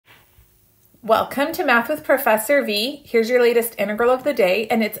Welcome to Math with Professor V. Here's your latest integral of the day,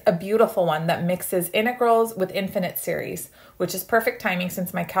 and it's a beautiful one that mixes integrals with infinite series, which is perfect timing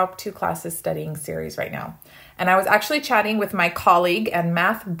since my Calc 2 class is studying series right now. And I was actually chatting with my colleague and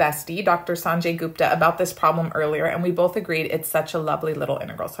math bestie, Dr. Sanjai Gupta, about this problem earlier, and we both agreed it's such a lovely little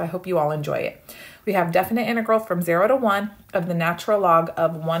integral, so I hope you all enjoy it. We have definite integral from 0 to 1 of the natural log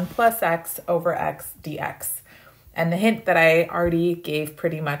of 1 plus x over x dx. And the hint that I already gave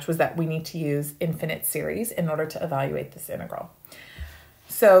pretty much was that we need to use infinite series in order to evaluate this integral.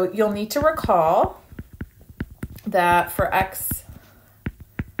 So you'll need to recall that for x,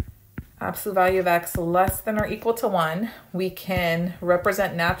 absolute value of x less than or equal to 1, we can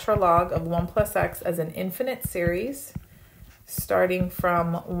represent natural log of 1 plus x as an infinite series starting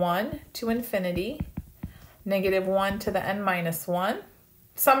from 1 to infinity, negative 1 to the n minus 1.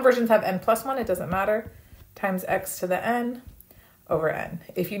 Some versions have n plus 1, it doesn't matter, times x to the n over n.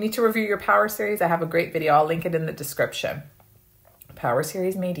 If you need to review your power series, I have a great video. I'll link it in the description. Power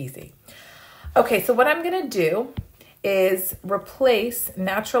series made easy. Okay, so what I'm going to do is replace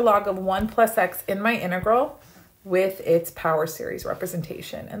natural log of 1 plus x in my integral with its power series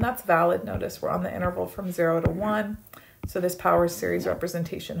representation. And that's valid. Notice we're on the interval from 0 to 1. So this power series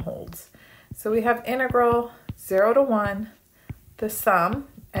representation holds. So we have integral 0 to 1, the sum,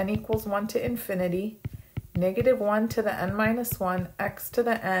 n equals 1 to infinity, negative 1 to the n minus 1, x to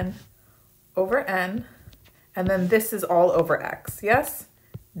the n over n, and then this is all over x, yes?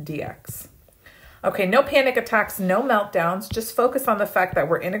 dx. Okay, no panic attacks, no meltdowns, just focus on the fact that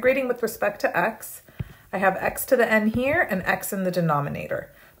we're integrating with respect to x. I have x to the n here and x in the denominator.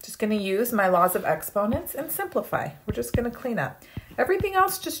 I'm just going to use my laws of exponents and simplify. We're just going to clean up. Everything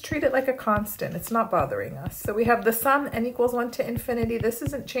else, just treat it like a constant. It's not bothering us. So we have the sum, n equals 1 to infinity. This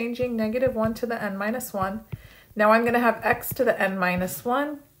isn't changing, negative 1 to the n minus 1. Now I'm going to have x to the n minus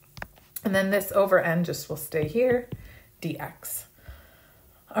 1. And then this over n just will stay here, dx.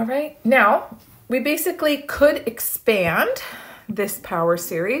 All right, now we basically could expand this power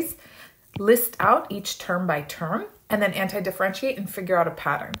series, list out each term by term, and then anti-differentiate and figure out a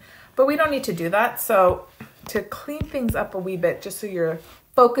pattern. But we don't need to do that. So to clean things up a wee bit, just so you're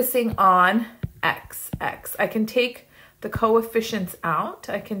focusing on x, I can take the coefficients out.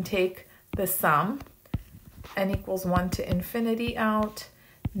 I can take the sum, n equals 1 to infinity out,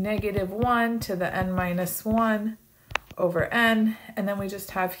 negative 1 to the n minus 1 over n, and then we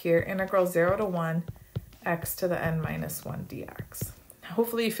just have here integral 0 to 1, x to the n minus 1 dx.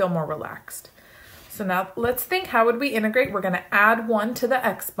 Hopefully you feel more relaxed. So now let's think, how would we integrate? We're going to add 1 to the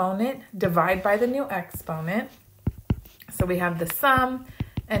exponent, divide by the new exponent. So we have the sum,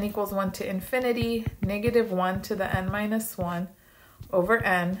 n equals 1 to infinity, negative 1 to the n minus 1 over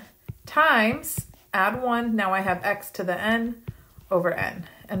n, times, add 1, now I have x to the n over n.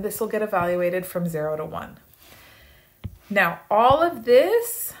 And this will get evaluated from 0 to 1. Now all of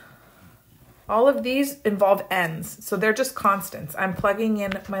these involve n's, so they're just constants. I'm plugging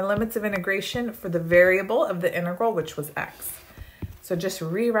in my limits of integration for the variable of the integral, which was x. So just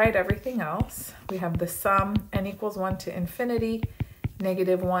rewrite everything else. We have the sum, n equals 1 to infinity,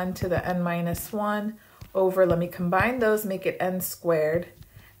 negative 1 to the n minus 1 over, let me combine those, make it n squared,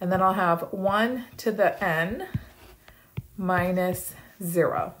 and then I'll have 1 to the n minus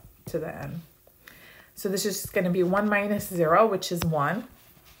 0 to the n. So this is just going to be 1 minus 0, which is 1.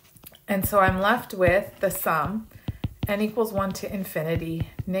 And so I'm left with the sum, n equals 1 to infinity,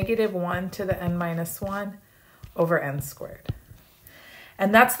 negative 1 to the n minus 1 over n squared.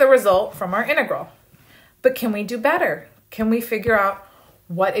 And that's the result from our integral. But can we do better? Can we figure out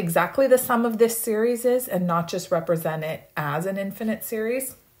what exactly the sum of this series is and not just represent it as an infinite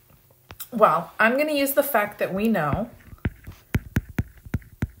series? Well, I'm going to use the fact that we know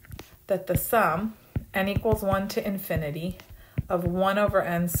that the sum, n equals 1 to infinity, of 1 over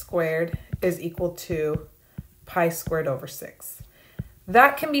n squared is equal to pi squared over 6.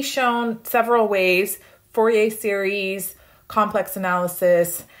 That can be shown several ways: Fourier series, complex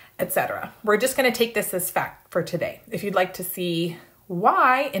analysis, etc. We're just going to take this as fact for today. If you'd like to see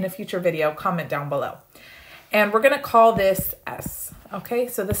why in a future video, comment down below. And we're going to call this S. Okay,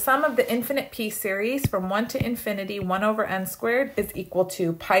 so the sum of the infinite p series from 1 to infinity, 1 over n squared, is equal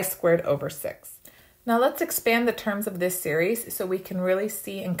to pi squared over 6. Now let's expand the terms of this series so we can really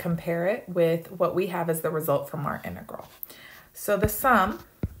see and compare it with what we have as the result from our integral. So the sum,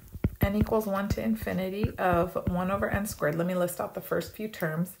 n equals 1 to infinity of 1 over n squared. Let me list out the first few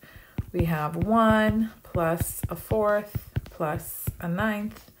terms. We have 1 plus a fourth plus a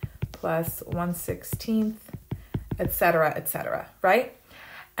ninth plus 1/16, etc., right?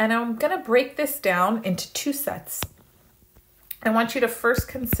 And I'm going to break this down into two sets. I want you to first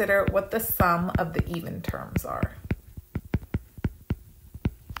consider what the sum of the even terms are.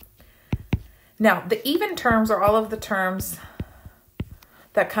 Now, the even terms are all of the terms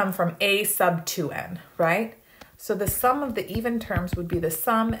that come from a sub 2n, right? So the sum of the even terms would be the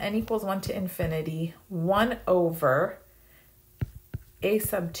sum n equals 1 to infinity 1 over a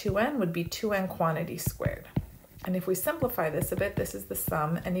sub 2n would be 2n quantity squared. And if we simplify this a bit, this is the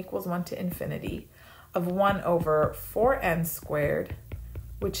sum n equals 1 to infinity of 1 over 4n squared,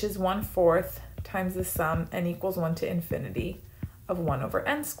 which is 1/4 times the sum n equals 1 to infinity of 1 over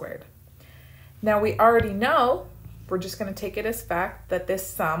n squared. Now we already know, we're just going to take it as fact, that this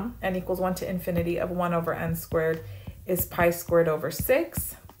sum n equals 1 to infinity of 1 over n squared is pi squared over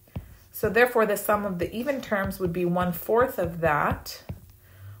 6. So therefore the sum of the even terms would be 1/4 of that,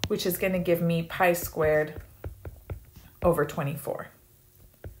 which is going to give me pi squared over 24.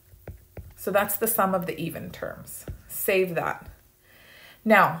 So that's the sum of the even terms. Save that.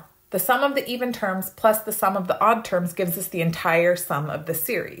 Now, the sum of the even terms plus the sum of the odd terms gives us the entire sum of the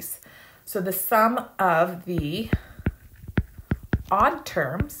series. So the sum of the odd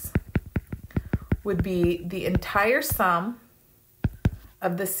terms would be the entire sum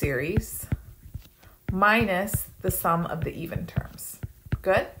of the series minus the sum of the even terms.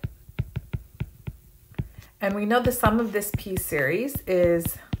 Good? And we know the sum of this p series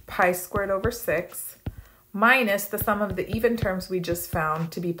is pi squared over 6 minus the sum of the even terms we just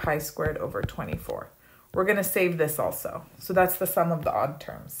found to be pi squared over 24. We're going to save this also. So that's the sum of the odd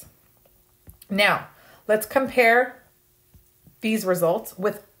terms. Now, let's compare these results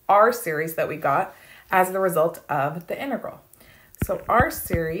with our series that we got as the result of the integral. So our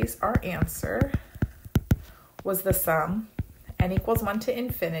series, our answer, was the sum n equals 1 to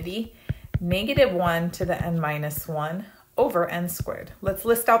infinity, negative 1 to the n minus 1 over n squared. Let's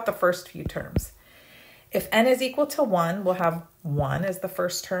list out the first few terms. If n is equal to 1, we'll have 1 as the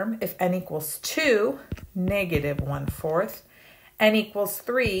first term. If n equals 2, negative 1/4. n equals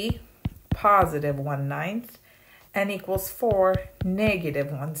 3, positive 1/9. n equals 4,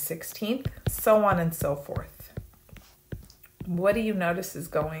 negative 1/16, so on and so forth. What do you notice is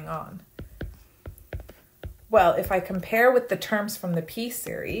going on? Well, if I compare with the terms from the p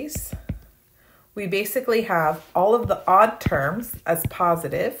series, we basically have all of the odd terms as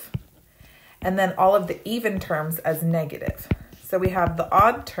positive, and then all of the even terms as negative. So we have the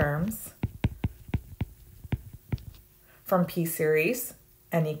odd terms from p series,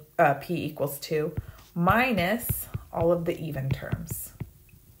 p equals 2, minus all of the even terms.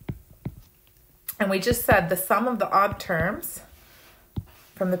 And we just said the sum of the odd terms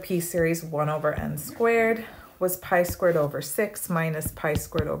from the p series, 1 over n squared, was pi squared over 6 minus pi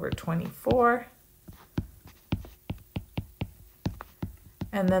squared over 24.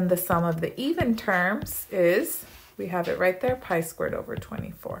 And then the sum of the even terms is, we have it right there, pi squared over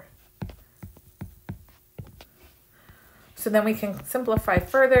 24. So then we can simplify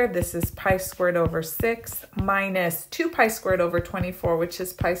further. This is pi squared over 6 minus 2 pi squared over 24, which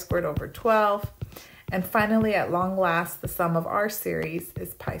is pi squared over 12. And finally, at long last, the sum of our series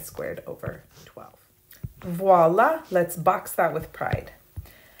is pi squared over 12. Voila, let's box that with pride.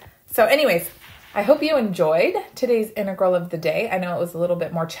 So anyways, I hope you enjoyed today's integral of the day. I know it was a little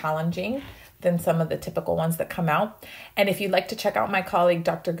bit more challenging than some of the typical ones that come out. And if you'd like to check out my colleague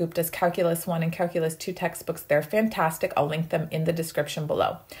Dr. Gupta's Calculus 1 and Calculus 2 textbooks, they're fantastic. I'll link them in the description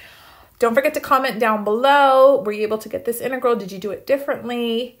below. Don't forget to comment down below. Were you able to get this integral? Did you do it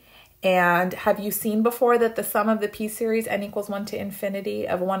differently? And have you seen before that the sum of the p series, n equals 1 to infinity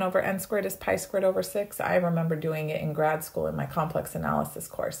of 1 over n squared is pi squared over 6? I remember doing it in grad school in my complex analysis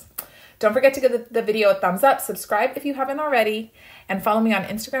course. Don't forget to give the video a thumbs up, subscribe if you haven't already, and follow me on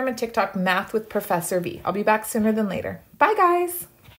Instagram and TikTok, Math with Professor V. I'll be back sooner than later. Bye, guys.